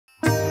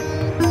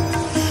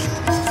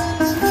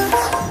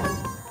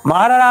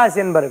மகராசி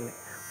என்பவர்களே,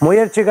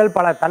 முயற்சிகள்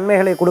பல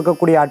தன்மைகளை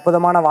கொடுக்கக்கூடிய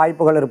அற்புதமான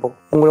வாய்ப்புகள் இருக்கும்.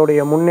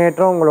 உங்களுடைய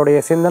முன்னேற்றம், உங்களுடைய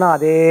சிந்தனை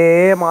அதே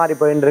மாதிரி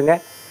போயின்றுங்க.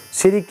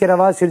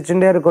 சிரிக்கிறவா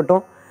சிரிச்சுட்டே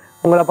இருக்கட்டும்,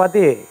 உங்களை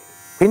பற்றி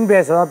பின்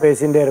பேசவா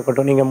பேசிகிட்டே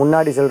இருக்கட்டும். நீங்கள்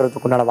முன்னாடி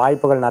செல்றதுக்குண்டான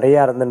வாய்ப்புகள்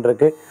நிறையா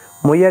இருந்துருக்கு.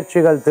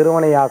 முயற்சிகள்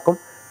திருவனையாக்கும்.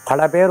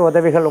 பல பேர்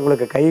உதவிகள்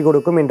உங்களுக்கு கை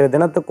கொடுக்கும். இன்றைய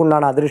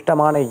தினத்துக்குண்டான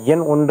அதிர்ஷ்டமான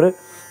எண் 1.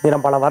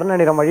 நிறம் பல வர்ண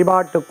நிறம்.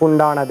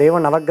 வழிபாட்டுக்குண்டான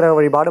தெய்வம் நவக்கிரக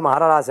வழிபாடு.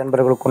 மகராசி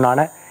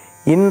என்பவர்களுக்குண்டான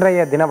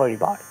இன்றைய தின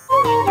வழிபாடு.